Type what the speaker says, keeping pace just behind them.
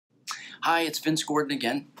Hi, it's Vince Gordon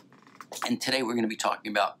again, and today we're going to be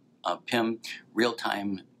talking about PIMM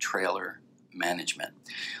Real-Time Trailer Management.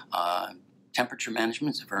 Temperature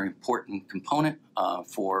management is a very important component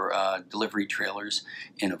for delivery trailers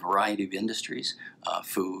in a variety of industries,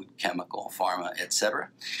 food, chemical, pharma, etc.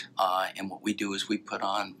 And what we do is we put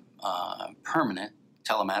on permanent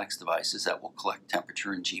telematics devices that will collect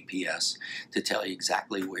temperature and GPS to tell you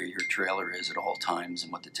exactly where your trailer is at all times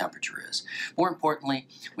and what the temperature is. More importantly,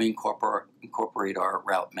 we incorporate our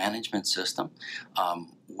route management system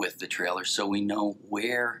with the trailer so we know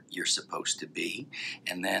where you're supposed to be,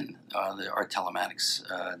 and then our telematics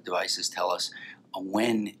devices tell us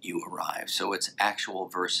when you arrive. So it's actual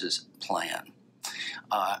versus plan.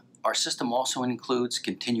 Our system also includes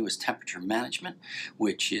continuous temperature management,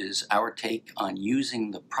 which is our take on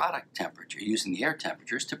using the product temperature, using the air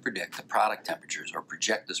temperatures to predict the product temperatures or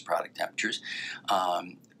project those product temperatures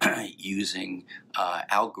using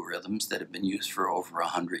algorithms that have been used for over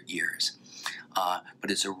 100 years.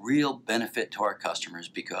 But it's a real benefit to our customers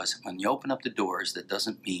because when you open up the doors, that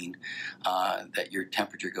doesn't mean that your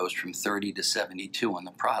temperature goes from 30 to 72 on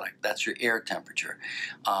the product. That's your air temperature.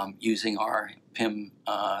 Using our PIMM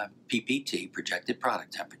PPT, projected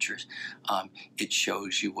product temperatures, it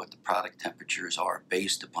shows you what the product temperatures are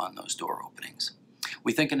based upon those door openings.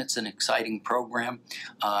 We think it's an exciting program,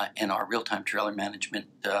 and our real-time trailer management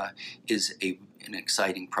is an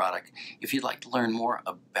exciting product. If you'd like to learn more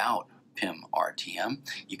about PIMM RTM,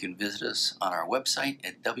 you can visit us on our website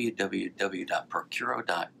at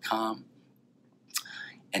www.procuro.com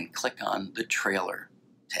and click on the trailer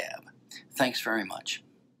tab. Thanks very much.